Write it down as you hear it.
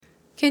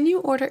Can you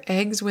order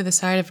eggs with a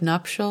side of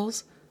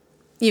nuptials?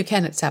 You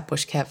can at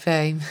Sapbush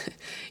Cafe.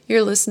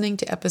 You're listening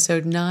to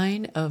episode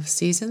 9 of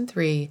season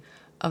 3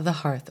 of The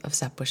Hearth of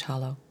Sapbush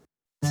Hollow.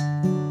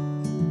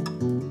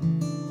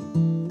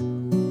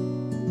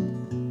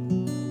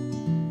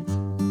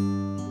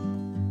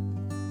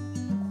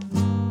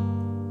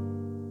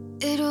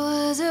 It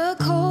was a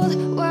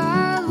cold,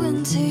 wild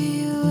winter.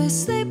 You were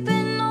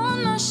sleeping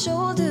on my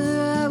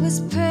shoulder. I was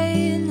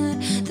praying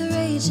that the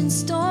raging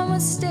storm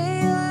would stay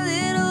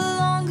a little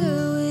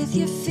longer. With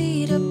your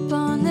feet up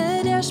on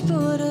the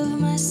dashboard of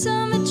my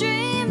summer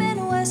dream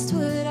in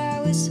Westwood,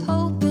 I was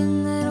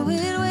hoping that we'd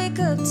wake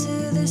up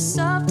to the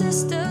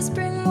softest of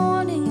spring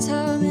mornings,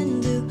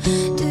 humming do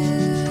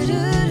do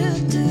do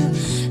do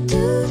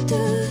do do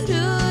do do.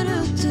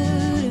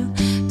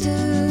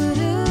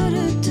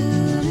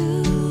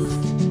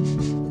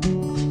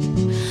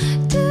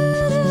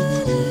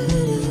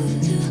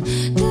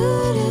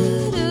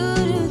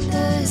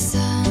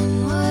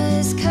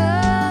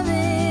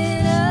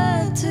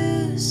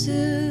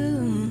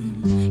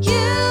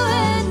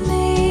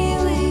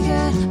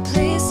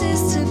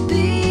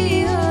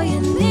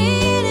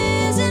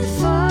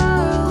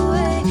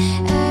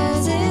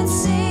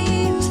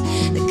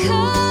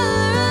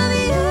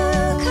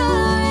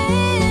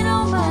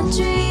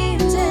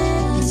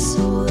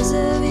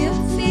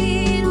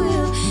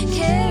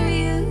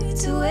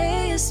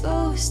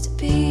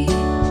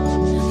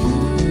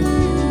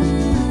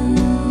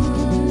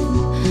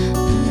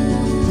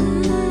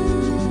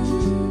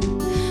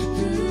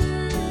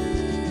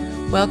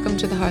 Welcome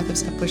to the Hearth of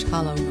Sapbush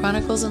Hollow,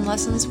 chronicles and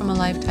lessons from a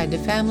life tied to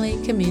family,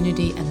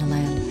 community, and the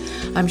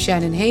land. I'm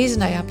Shannon Hayes,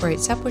 and I operate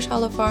Sapbush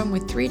Hollow Farm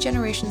with 3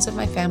 generations of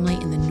my family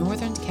in the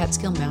northern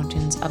Catskill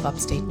Mountains of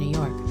upstate New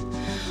York.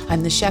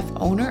 I'm the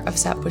chef-owner of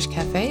Sapbush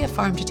Cafe, a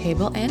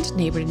farm-to-table and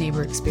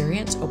neighbor-to-neighbor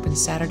experience, open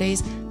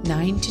Saturdays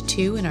 9 to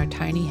 2 in our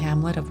tiny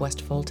hamlet of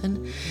West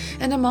Fulton.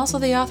 And I'm also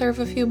the author of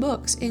a few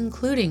books,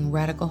 including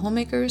Radical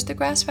Homemakers, The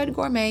Grass-Fed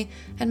Gourmet,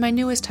 and my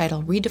newest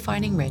title,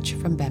 Redefining Rich,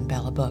 from Ben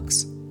Bella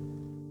Books.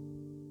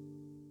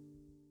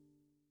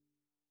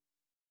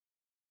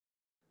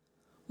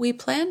 We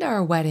planned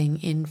our wedding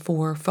in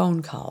 4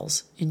 phone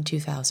calls in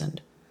 2000.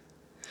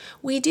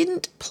 We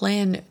didn't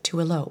plan to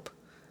elope.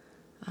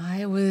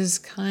 I was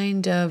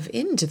kind of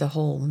into the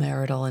whole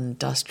marital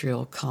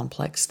industrial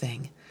complex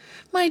thing.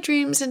 My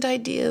dreams and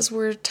ideas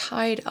were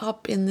tied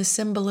up in the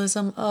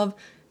symbolism of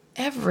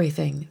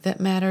everything that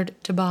mattered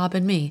to Bob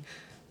and me.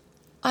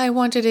 I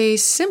wanted a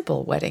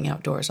simple wedding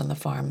outdoors on the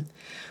farm,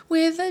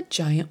 with a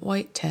giant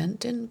white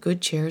tent and good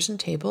chairs and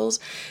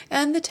tables,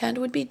 and the tent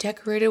would be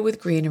decorated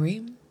with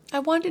greenery. I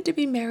wanted to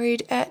be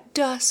married at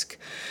dusk,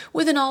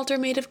 with an altar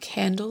made of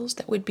candles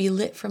that would be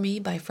lit for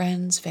me by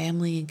friends,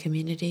 family, and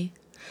community.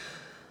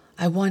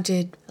 I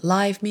wanted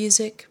live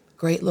music,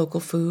 great local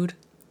food.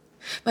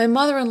 My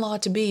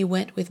mother-in-law-to-be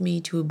went with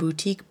me to a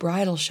boutique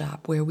bridal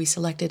shop where we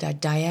selected a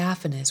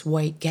diaphanous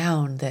white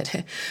gown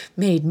that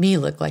made me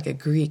look like a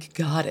Greek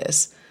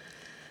goddess.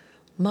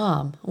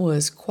 Mom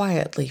was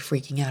quietly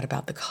freaking out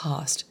about the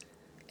cost.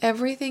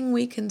 Everything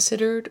we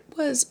considered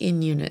was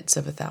in units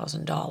of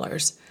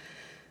 $1,000.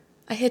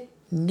 I had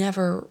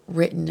never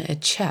written a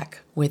check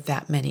with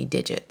that many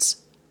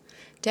digits.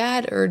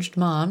 Dad urged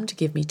Mom to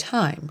give me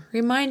time,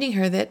 reminding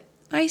her that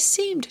I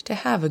seemed to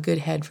have a good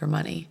head for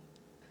money.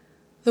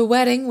 The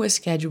wedding was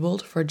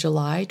scheduled for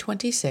July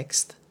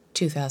 26th,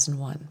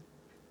 2001.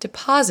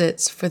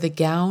 Deposits for the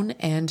gown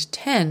and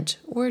tent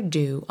were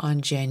due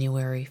on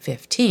January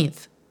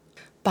 15th.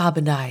 Bob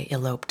and I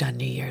eloped on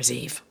New Year's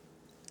Eve.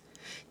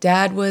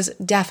 Dad was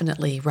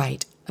definitely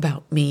right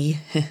about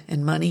me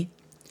and money.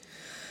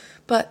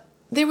 But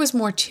there was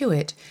more to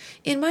it.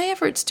 In my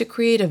efforts to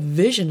create a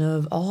vision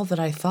of all that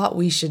I thought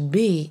we should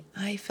be,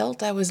 I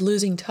felt I was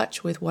losing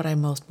touch with what I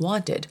most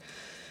wanted.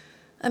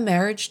 A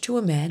marriage to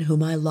a man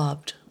whom I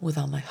loved with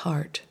all my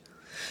heart.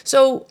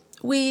 So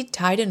we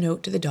tied a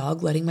note to the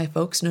dog letting my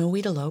folks know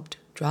we'd eloped,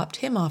 dropped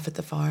him off at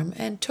the farm,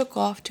 and took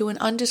off to an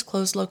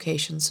undisclosed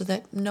location so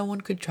that no one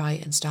could try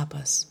and stop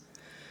us.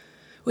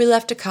 We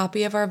left a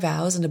copy of our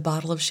vows and a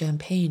bottle of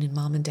champagne in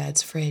Mom and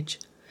Dad's fridge.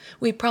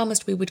 We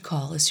promised we would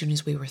call as soon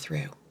as we were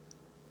through.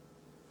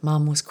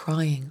 Mom was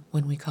crying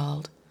when we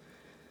called.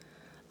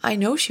 I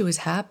know she was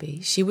happy.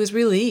 She was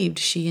relieved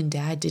she and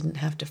Dad didn't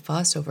have to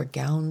fuss over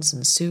gowns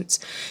and suits.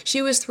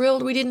 She was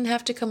thrilled we didn't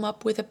have to come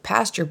up with a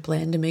pasture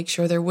plan to make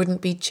sure there wouldn't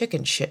be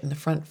chicken shit in the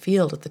front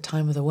field at the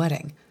time of the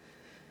wedding.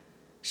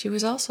 She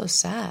was also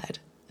sad,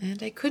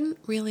 and I couldn't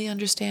really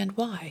understand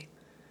why.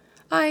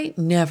 I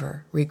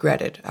never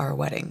regretted our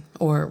wedding,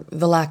 or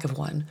the lack of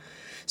one.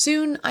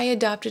 Soon I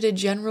adopted a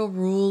general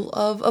rule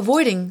of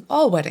avoiding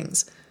all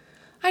weddings.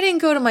 I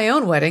didn't go to my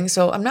own wedding,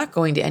 so I'm not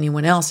going to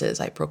anyone else's,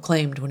 I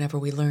proclaimed whenever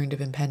we learned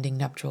of impending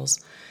nuptials.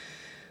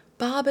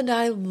 Bob and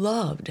I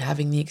loved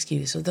having the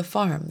excuse of the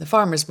farm, the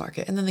farmer's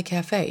market, and then the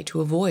cafe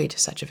to avoid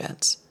such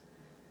events.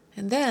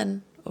 And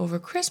then, over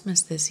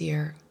Christmas this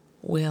year,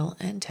 Will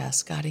and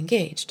Tess got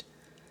engaged.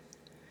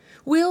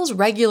 Will's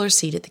regular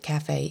seat at the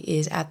cafe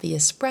is at the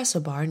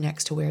espresso bar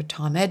next to where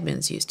Tom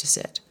Edmonds used to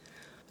sit.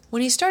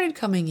 When he started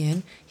coming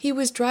in, he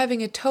was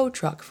driving a tow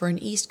truck for an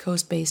East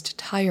Coast-based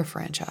tire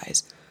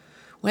franchise.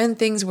 When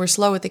things were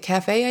slow at the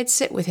cafe, I'd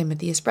sit with him at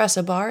the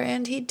espresso bar,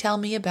 and he'd tell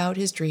me about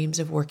his dreams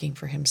of working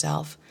for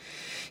himself.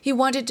 He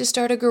wanted to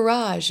start a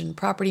garage and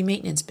property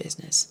maintenance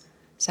business.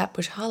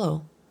 Sapbush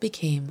Hollow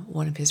became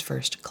one of his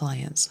first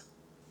clients.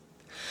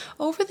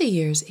 Over the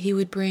years, he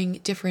would bring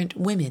different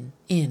women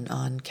in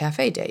on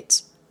cafe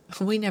dates.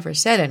 We never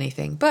said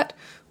anything, but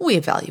we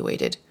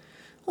evaluated.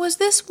 Was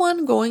this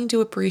one going to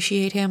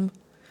appreciate him?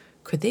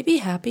 Could they be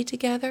happy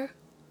together?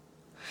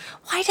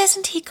 "Why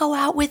doesn't he go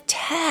out with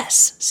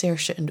Tess?"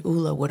 Saoirse and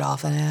Ula would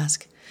often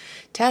ask.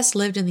 Tess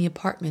lived in the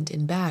apartment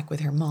in back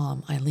with her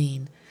mom,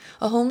 Eileen.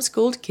 A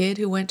homeschooled kid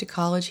who went to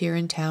college here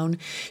in town,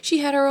 she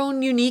had her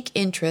own unique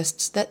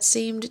interests that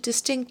seemed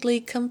distinctly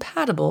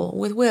compatible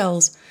with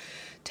Will's.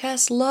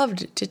 Tess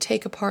loved to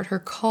take apart her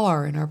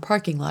car in our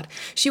parking lot.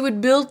 She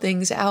would build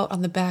things out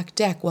on the back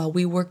deck while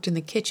we worked in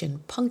the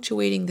kitchen,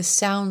 punctuating the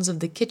sounds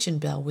of the kitchen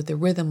bell with the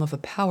rhythm of a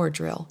power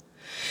drill.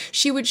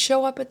 She would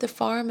show up at the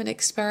farm and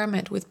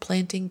experiment with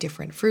planting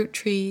different fruit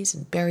trees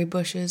and berry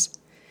bushes.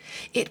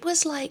 It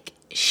was like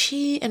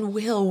she and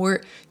Will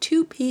were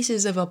two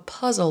pieces of a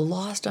puzzle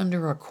lost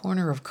under a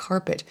corner of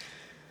carpet.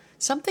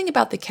 Something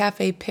about the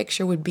cafe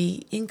picture would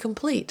be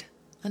incomplete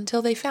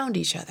until they found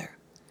each other.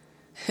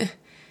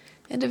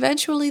 And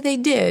eventually they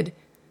did,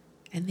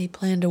 and they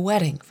planned a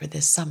wedding for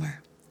this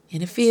summer,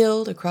 in a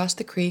field across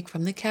the creek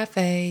from the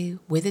cafe,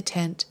 with a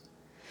tent.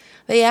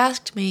 They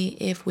asked me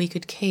if we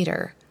could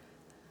cater.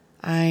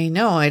 I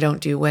know I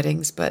don't do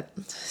weddings, but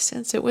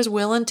since it was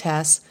Will and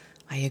Tess,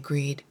 I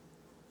agreed.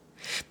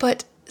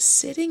 But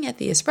sitting at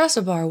the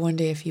espresso bar one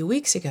day a few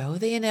weeks ago,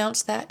 they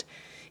announced that,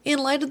 in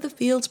light of the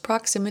field's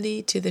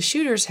proximity to the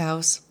shooter's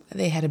house,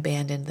 they had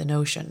abandoned the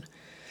notion.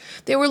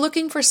 They were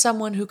looking for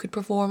someone who could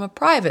perform a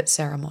private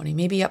ceremony,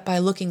 maybe up by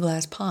Looking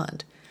Glass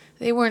Pond.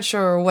 They weren't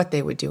sure what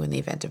they would do in the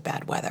event of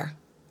bad weather.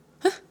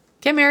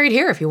 "Get married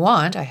here if you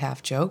want," I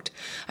half joked.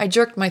 I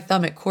jerked my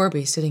thumb at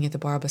Corby sitting at the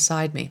bar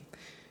beside me.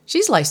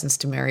 "She's licensed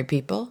to marry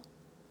people."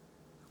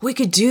 "We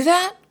could do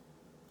that?"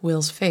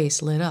 Will's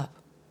face lit up.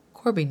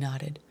 Corby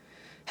nodded.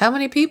 "How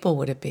many people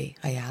would it be?"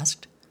 I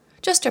asked.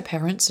 "Just our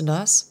parents and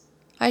us."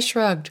 I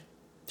shrugged.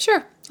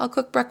 "Sure, I'll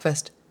cook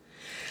breakfast."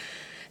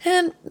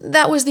 And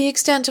that was the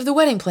extent of the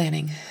wedding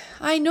planning.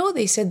 I know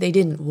they said they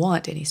didn't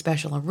want any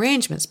special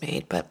arrangements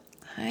made, but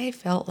I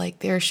felt like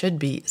there should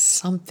be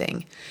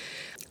something.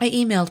 I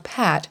emailed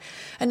Pat,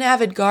 an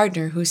avid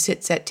gardener who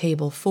sits at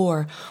table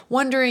 4,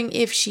 wondering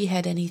if she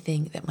had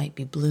anything that might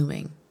be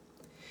blooming.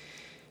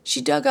 She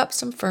dug up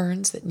some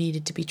ferns that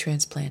needed to be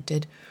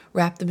transplanted,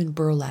 wrapped them in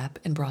burlap,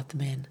 and brought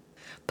them in.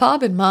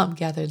 Bob and Mom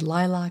gathered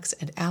lilacs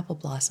and apple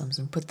blossoms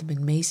and put them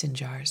in mason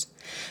jars.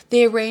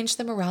 They arranged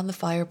them around the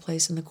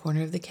fireplace in the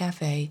corner of the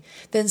cafe,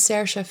 then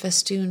Saoirse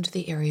festooned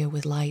the area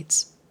with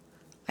lights.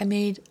 I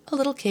made a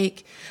little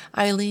cake.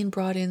 Eileen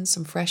brought in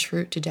some fresh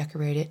fruit to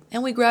decorate it,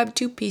 and we grabbed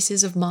 2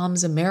 pieces of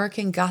Mom's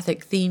American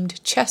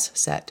Gothic-themed chess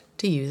set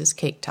to use as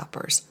cake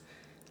toppers.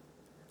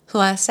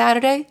 Last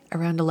Saturday,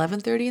 around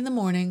 11:30 in the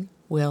morning,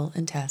 Will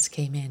and Tess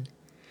came in.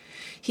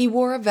 He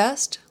wore a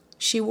vest,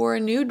 she wore a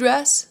new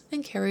dress,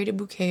 and carried a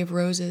bouquet of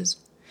roses.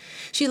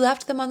 She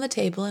left them on the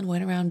table and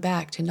went around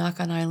back to knock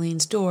on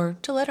Eileen's door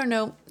to let her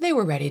know they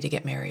were ready to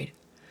get married.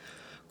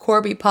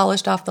 Corby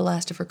polished off the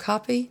last of her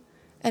coffee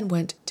and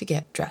went to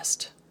get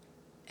dressed.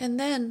 And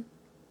then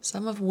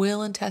some of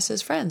Will and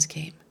Tess's friends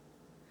came.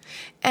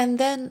 And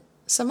then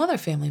some other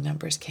family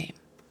members came.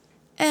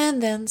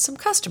 And then some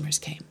customers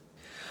came.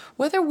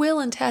 Whether Will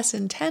and Tess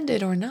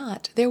intended or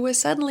not, there was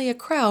suddenly a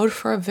crowd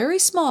for a very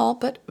small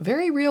but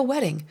very real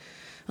wedding.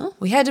 Well,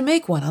 we had to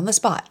make one on the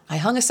spot. I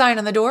hung a sign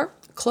on the door,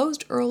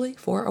 "Closed early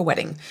for a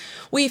wedding."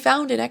 We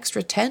found an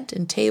extra tent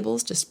and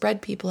tables to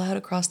spread people out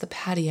across the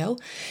patio.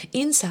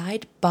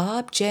 Inside,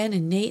 Bob, Jen,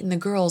 and Nate and the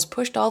girls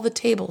pushed all the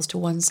tables to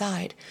one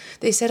side.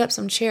 They set up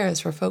some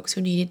chairs for folks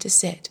who needed to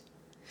sit.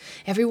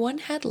 Everyone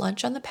had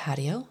lunch on the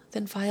patio,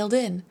 then filed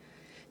in.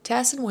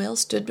 Tess and Will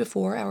stood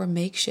before our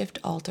makeshift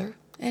altar,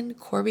 and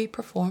Corby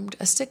performed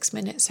a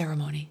 6-minute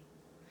ceremony.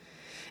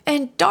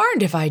 And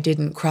darned if I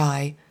didn't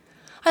cry.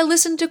 I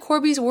listened to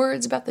Corby's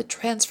words about the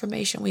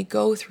transformation we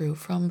go through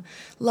from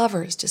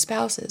lovers to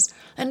spouses,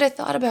 and I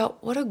thought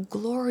about what a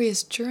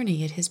glorious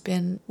journey it has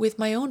been with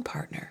my own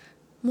partner.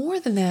 More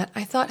than that,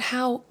 I thought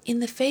how,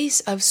 in the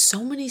face of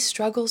so many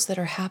struggles that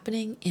are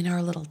happening in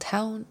our little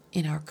town,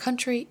 in our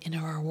country, in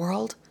our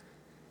world,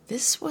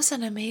 this was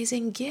an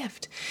amazing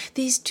gift.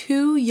 These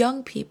 2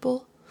 young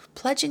people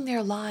pledging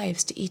their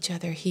lives to each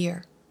other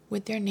here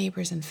with their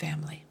neighbors and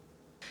family.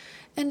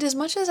 And as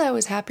much as I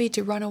was happy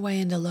to run away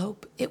and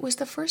elope, it was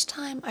the first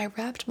time I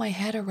wrapped my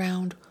head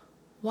around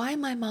why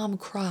my mom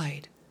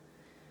cried.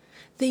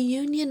 The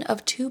union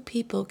of 2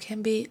 people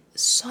can be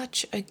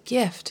such a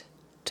gift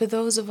to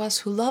those of us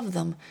who love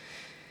them.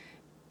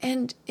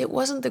 And it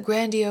wasn't the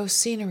grandiose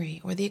scenery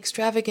or the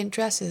extravagant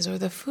dresses or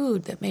the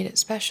food that made it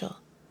special.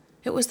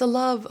 It was the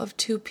love of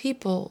 2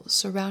 people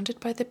surrounded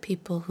by the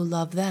people who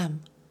love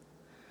them.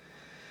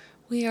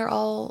 We are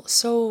all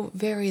so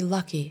very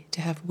lucky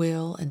to have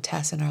Will and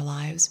Tess in our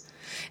lives,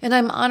 and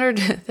I'm honored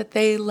that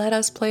they let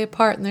us play a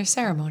part in their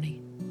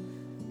ceremony.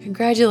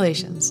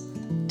 Congratulations,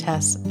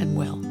 Tess and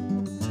Will.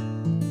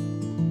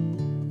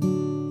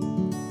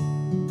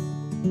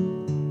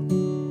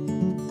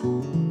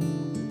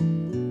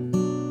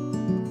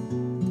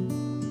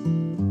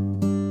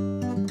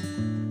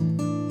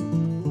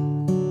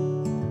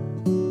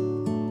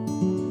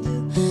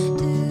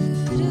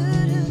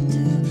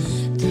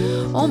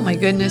 Oh my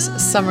goodness,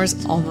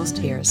 summer's almost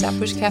here.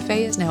 Sapbush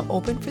Cafe is now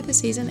open for the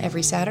season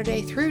every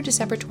Saturday through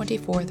December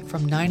 24th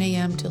from 9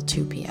 a.m. till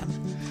 2 p.m.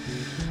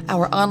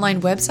 Our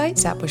online website,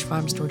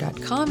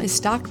 sapbushfarmstore.com, is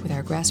stocked with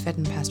our grass-fed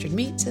and pastured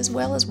meats, as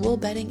well as wool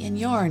bedding and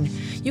yarn.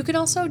 You can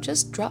also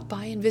just drop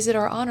by and visit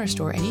our honor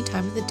store any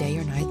time of the day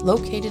or night,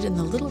 located in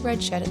the little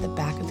red shed at the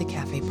back of the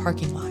cafe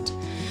parking lot.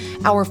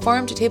 Our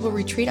farm-to-table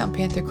retreat on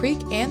Panther Creek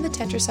and the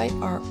Tetra site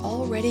are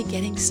already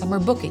getting summer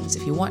bookings.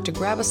 If you want to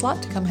grab a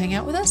slot to come hang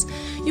out with us,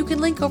 you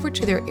can link over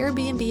to their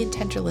Airbnb and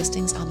Tetra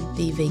listings on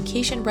the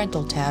Vacation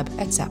Rental tab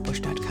at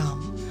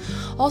sapbush.com.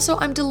 Also,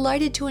 I'm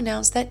delighted to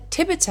announce that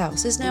Tibbetts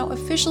House is now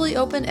officially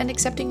open and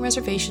accepting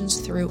reservations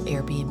through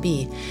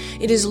Airbnb.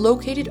 It is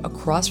located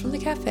across from the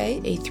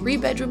cafe, a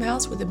 3-bedroom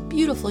house with a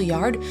beautiful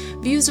yard,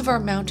 views of our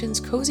mountains,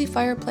 cozy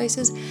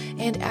fireplaces,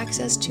 and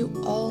access to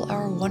all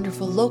our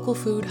wonderful local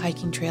food,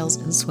 hiking trails,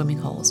 and swimming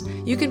holes.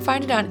 You can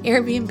find it on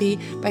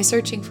Airbnb by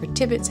searching for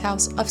Tibbetts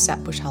House of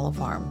Sapbush Hollow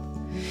Farm.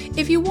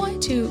 If you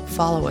want to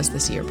follow us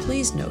this year,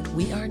 please note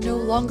we are no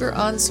longer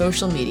on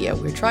social media.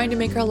 We're trying to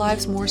make our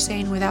lives more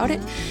sane without it,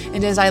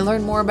 and as I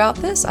learn more about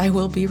this, I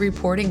will be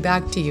reporting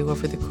back to you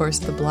over the course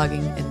of the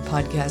blogging and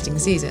podcasting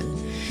season.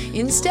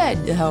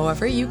 Instead,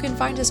 however, you can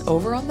find us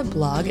over on the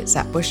blog at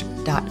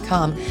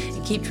sapbush.com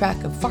and keep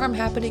track of farm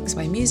happenings,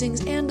 my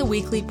musings, and the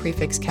weekly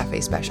Prefix Cafe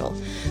special.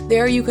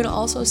 There you can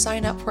also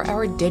sign up for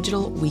our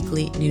digital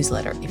weekly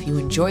newsletter. If you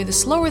enjoy the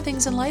slower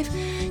things in life,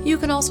 you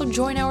can also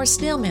join our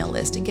snail mail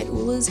list and get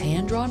Ula's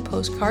hand-drawn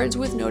postcards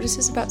with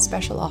notices about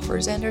special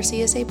offers and our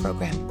CSA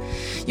program.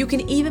 You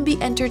can even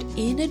be entered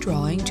in a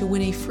drawing to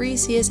win a free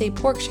CSA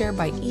pork share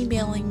by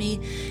emailing me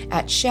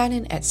at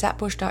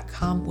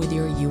shannon@sapbush.com with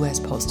your U.S.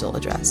 postal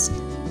address.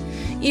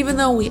 Even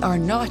though we are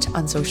not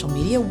on social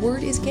media,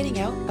 word is getting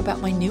out about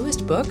my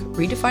newest book,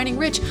 Redefining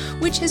Rich,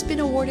 which has been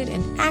awarded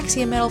an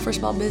Axia Medal for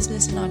Small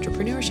Business and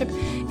Entrepreneurship,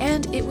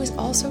 and it was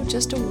also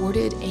just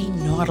awarded a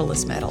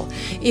Nautilus Medal.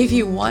 If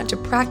you want to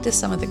practice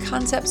some of the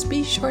concepts,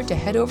 be sure to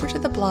head over to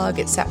the blog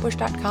at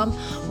sapbush.com,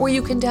 where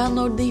you can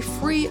download the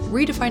free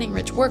Redefining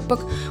Rich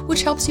workbook,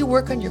 which helps you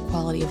work on your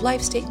quality of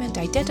life statement,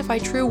 identify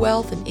true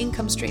wealth and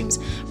income streams,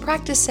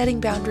 practice setting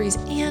boundaries,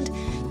 and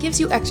gives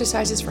you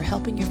exercises for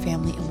helping your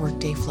family and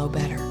workday flow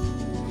better.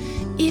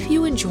 If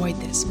you enjoyed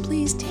this,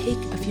 please take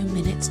a few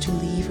minutes to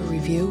leave a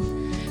review.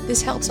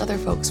 This helps other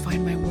folks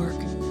find my work.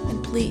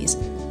 And please,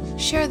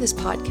 share this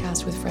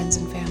podcast with friends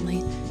and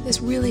family. This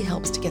really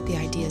helps to get the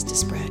ideas to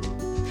spread.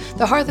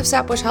 The Hearth of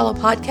Sapbush Hollow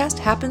podcast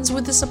happens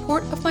with the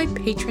support of my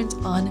patrons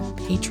on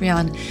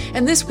Patreon.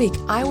 And this week,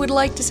 I would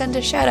like to send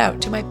a shout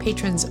out to my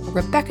patrons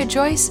Rebecca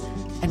Joyce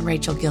and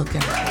Rachel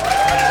Gilkin.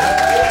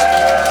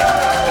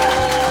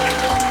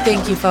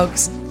 Thank you,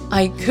 folks.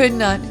 I could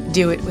not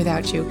do it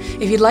without you.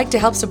 If you'd like to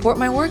help support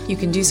my work, you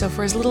can do so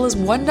for as little as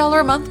 $1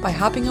 a month by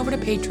hopping over to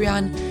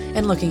Patreon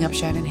and looking up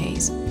Shannon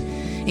Hayes.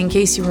 In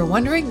case you were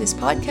wondering, this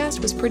podcast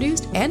was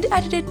produced and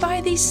edited by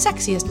the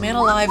sexiest man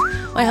alive,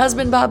 my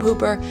husband Bob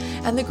Hooper,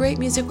 and the great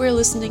music we're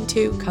listening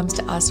to comes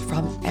to us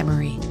from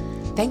Emery.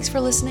 Thanks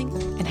for listening,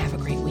 and have a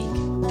great week.